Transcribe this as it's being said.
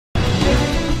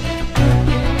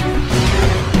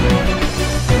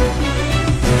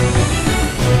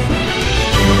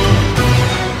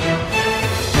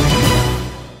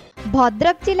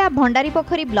भद्रक जिला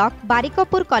Bhandaripokhari block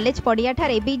Barikpur college पड़िया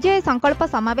ठारे विजय संकल्प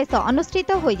समावेश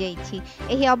अनुष्ठित हो जाइछि।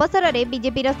 एही अवसर में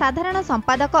बीजेपी साधारण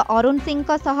संपादक अरुण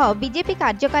सिंह सह बीजेपी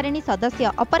कार्यकारिणी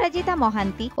सदस्य अपराजिता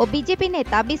महांती और बीजेपी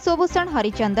नेता विश्वभूषण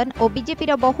हरिचंदन और बीजेपी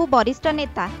बहु वरिष्ठ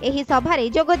नेता एही सभारे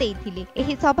जोग देइथिले।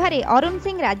 एही सभारे अरुण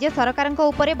सिंह राज्य सरकारक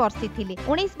उपरे बर्षिथिले।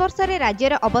 19 वर्षरे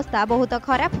राज्यर अवस्था बहुत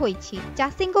खराब होइछि।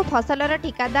 चाषींको फसलर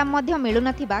ठिका दाम मध्य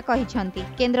मिलुनथिबा कहिसंती।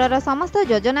 केंद्रर समस्त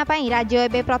योजना पई राज्य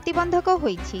एबे प्रतिबंधक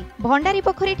होइछि।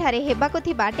 भंडारीपोखरी ठारे हेबाकु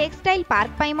थिबा टेक्सटाइल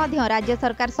पार्क पई मध्य राज्य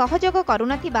सरकार सहयोग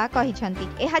करुनथिबा कहिसंती।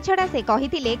 एहा छडा से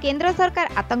कहिथिले केंद्र सरकार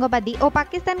आतंकवादी और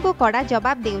पाकिस्तान को कड़ा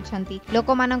जवाब देउछंती।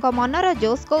 लोकमानक मनर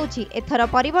जोश कहूछि एथर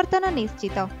परिवर्तन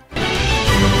निश्चित।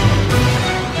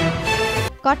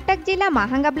 कटक जिला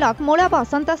महांगा ब्लॉक मूल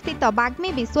बसंत स्थित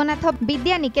बाग्मी विश्वनाथ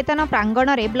विद्या निकेतन प्रांगण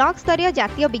में ब्लॉक स्तरीय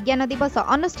जातीय विज्ञान दिवस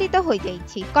अनुष्ठित हो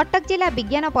जाइछि। कटक जिला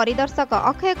विज्ञान परिदर्शक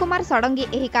अक्षय कुमार षडंगी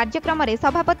एही कार्यक्रम में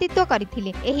सभापतित्व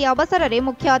करथिले। एही अवसर में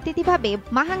मुख्य अतिथि भावे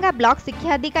महांगा ब्लॉक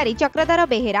शिक्षा अधिकारी चक्रधर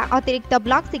बेहेरा, अतिरिक्त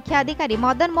ब्लॉक शिक्षा अधिकारी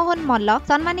मदन मोहन मल्ल,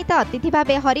 सम्मानित अतिथि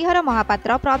भावे हरिहर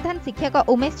महापात्र, प्रधान शिक्षक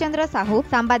उमेश चंद्र साहू,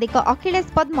 सांबादिक अखिलेश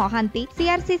पद महांती,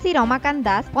 सीआरसीसी रमाकांत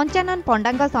दास, पंचानन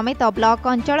पंडा समेत ब्लॉक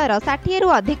अंचल 60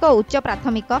 अधिक उच्च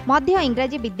प्राथमिक मध्य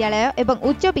इंग्राजी विद्यालय एवं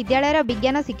उच्च विद्यालयर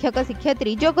विज्ञान शिक्षक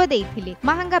शिक्षयित्री जोग देइथिले।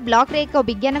 महांगा ब्लॉक रे एक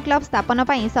विज्ञान क्लब स्थापन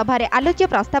पई सभारे आलोच्य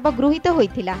प्रस्ताव गृहीत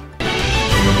होइथिला।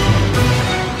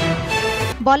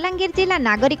 बलांगीर जिला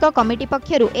नागरिक कमिटी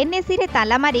पक्षरु एनएससी रे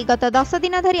ताला मारी गत 10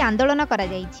 दिन धरी आंदोलन करा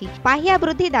जाइछि। पाहिया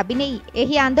वृद्धि दाबी नै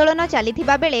एही आंदोलन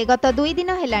चलिथिबा बेले गत 2 दिन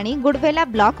हेलाणी गुडभेला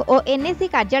ब्लॉक और एनएससी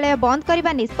कार्यालय बंद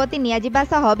करबा निष्पत्ति नियाजिबा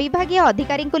सह विभागीय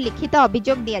अधिकारी को लिखित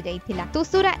अभियोग दिया जाइथिला।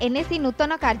 तुसुरा एनएससी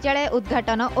नूतन कार्यालय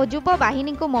उद्घाटन और युवा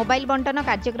बाहिनी को मोबाइल बंटन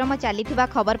कार्यक्रम चलिथिबा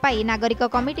खबर पाई नागरिक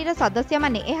कमिटीर सदस्य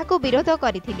माने एहाकु विरोध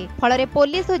करथिले। फलरे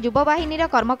पुलिस और युवा बाहिनीर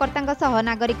कर्मकर्तांक सह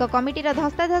नागरिक कमिटीर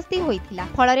धस्ताधस्ती होइथिला।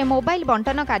 फलरे मोबाइल बंटन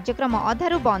कार्यक्रम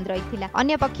अधारु बंद रही।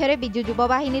 अन्य पक्षरे बिजु युवा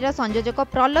बाहिनीर संयोजक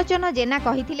प्रलोचन जेना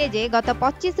कहिथिले जे गत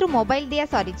 25 रु मोबाइल दिया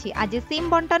सरीछि, आज सिम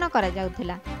बंटन करा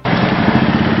जाउथिला।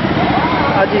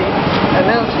 आज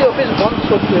एनएलसी ऑफिस बंद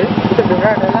सोचे गोटे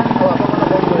बिराट हैला और आपन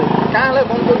बंद करे का हले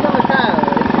बंद करछन का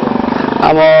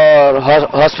हमर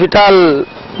हॉस्पिटल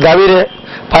गावी रे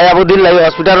पायाबुद्धिल लगी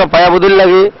हॉस्पिटल पायाबुद्धिल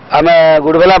लगी आम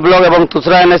गुड़बेला ब्लॉक एवं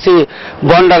तुसरा एनएससी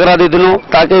बंद डाकरा देनु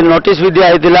ताकि नोटिस भी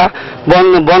दिया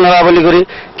बंद बंद हवा बोली करी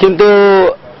किंतु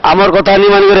आमर कथा नहीं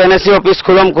मानिक एनएससी ऑफिस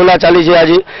खुलम खुला चली आज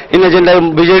इन जेनटा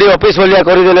बीजेडी ऑफिस बोलिया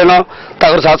करदेले न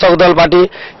ताकर शासक दल पार्टी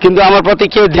किंतु आमर प्रति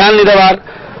किए ध्यान नहीं देवार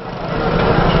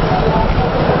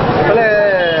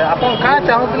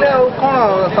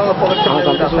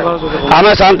आम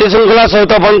शांति श्रृंखला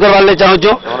सहित बंद करवार चाहूँ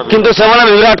किंतु से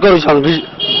विराट कर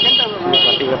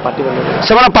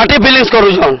पार्टी फिलिंग्स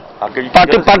करुछन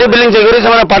पार्टी फिलिंग्स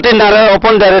से पार्टी नारे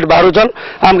ओपन डायरेक्ट बाहरुछन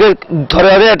हमके थरे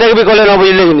अरे अटैक भी कले न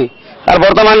बुझले कि और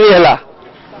वर्तमान भी हैला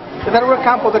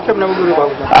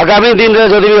आगामी दिन रे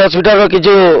जदि हॉस्पिटल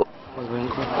किछु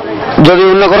जदि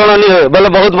उन्नकरण नहीं हो बोले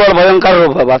बहुत बड़ भयंकर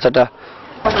रूप है बातटा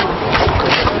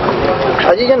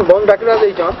आज जेन बंद डाकरा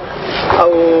दैछन आ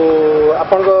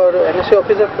आपन एनएससी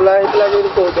ऑफिस खुला हेतला जे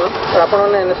कहछन आपन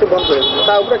ने एनएससी बंद करे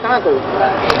ता ऊपर काना कहू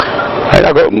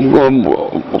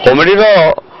कमिटी रो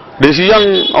डिसीजन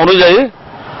अनुसार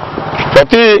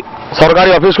प्रति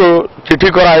सरकारी ऑफिस को चिट्ठी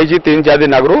करा 3-4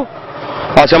 दिन आगु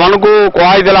से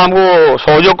कहुई हमको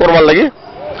सहयोग करवार लगी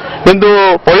किंतु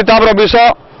परिताप विषय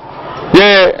ये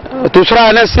दूसरा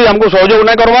एनएससी हमको सहयोग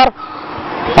नहीं करवार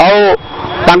आर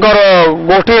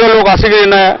गोष्ठी लोग आसिक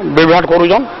विभ्राट करुन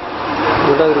यहाँ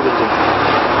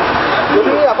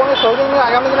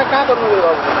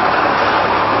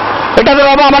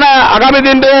मैंने आगामी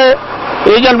दिन में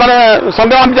माने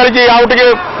संग्राम चली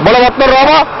आगे बलवत्तर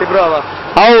रहा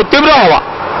तीव्र हवा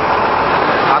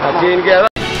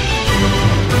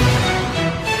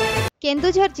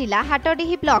केन्दुझर जिला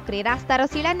हाटडीही ब्लॉक रे रास्तार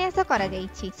शिलान्यास करा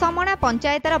जाइछि। समणा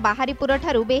पंचायतर बाहारीपुर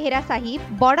ठारू बेहेरा साही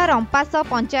बड़ रंपास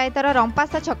पंचायतर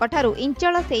रंपास छक ठारू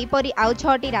इंचल सेहीपरि आउ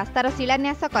 6टी रास्तार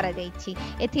शिलान्यास करा जाइछि।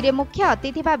 एथिरे मुख्य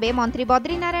अतिथि भावे मंत्री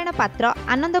बद्रीनारायण पात्र,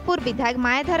 आनंदपुर विधायक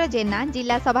मायाधर जेना,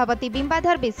 जिला सभापति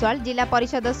बिंबाधर विश्वाल, जिला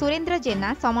परिषद सुरेंद्र जेना,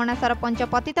 समणा सरपंच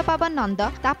पतितपावन नंद,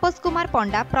 तापस कुमार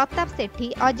पंडा, प्रताप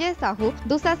सेठी, अजय साहू,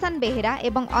 दुशासन बेहेरा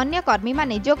एवं अन्य कर्मी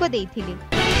माने जोग देइथिले।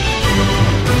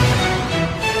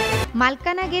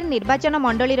 मालकानगिर निर्वाचन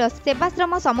मंडलीर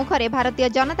सेवाश्रम सम्मुखें भारतीय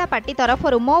जनता पार्टी तरफ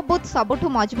मो बुथ सबुठु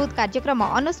मजबूत कार्यक्रम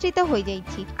अनुष्ठित हो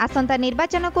जाइछि। आसंता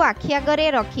निर्वाचन को आखि आगरे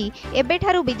रखी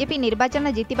एबेठारु बीजेपी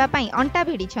निर्वाचन जीतिबा पई अंटा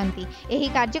भिड़िछंती। एही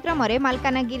कार्यक्रम रे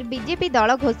मालकानगिर बीजेपी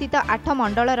दल घोषित 8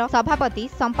 मंडलर सभापति,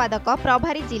 संपादक,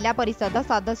 प्रभारी जिला परिषद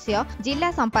सदस्य,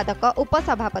 जिला संपादक,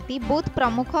 उपसभापति, बूथ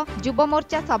प्रमुख, युव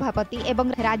मोर्चा सभापति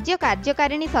एवं राज्य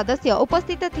कार्यकारिणी सदस्य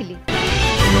उपस्थित थिले।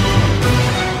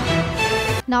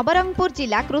 नवरंगपुर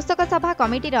जिला कृषक सभा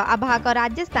कमिटीर आवाहक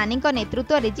राजेश तानीक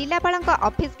नेतृत्व में जिलापाल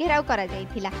ऑफिस घेराव करा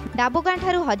जायथिला। डाबुगां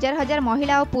ठारू हजार हजार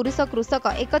महिला और पुरुष कृषक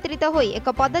एकत्रित होई एक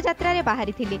पदयात्रा रे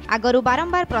बाहरी थिले। आगरू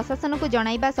बारंबार प्रशासन को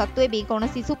जणाइबा सत्वे भी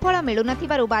कौनसी सुफल मिलु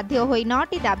नथिबारु बाध्य होई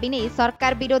 9टी दाबी नै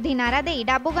सरकार विरोधी नारा देई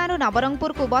डाबुगां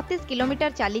नवरंगपुर को 32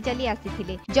 किलोमीटर चाली चाली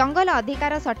आसीथिले। जंगल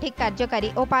अधिकार सठिक कार्यकारी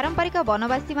और पारंपरिक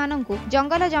वनवासी माननकु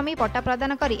जंगल जमी पट्टा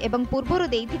प्रदान करी एवं पूर्वरु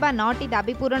देइथिबा 9टी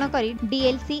दाबी पूरण करी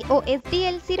डीएलसी और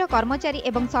एसडीएलसी कर्मचारी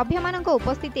एवं सभ्य मानक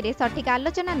उपस्थिति रे सठिक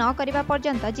आलोचना न करिबा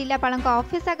पर्यंत जिलापाल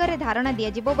ऑफिस आगे धारणा दिया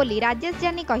जिवो बोली राजेश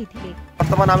जानी कहिथिले।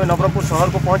 वर्तमान आम नवरंगपुर शहर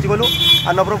को पहुँच गलु।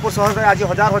 नवरंगपुर शहर में आज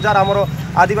हजार हजार आमर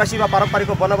आदिवासी व पारंपरिक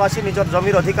वनवासी निजर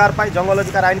जमीर अधिकार पाई जंगल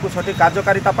अधिकार आईन को सठिक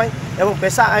कार्यकारिता एवं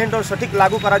पेशा आईन सठिक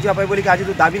लागू करा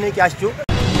आज दाबी नहीं आसचु।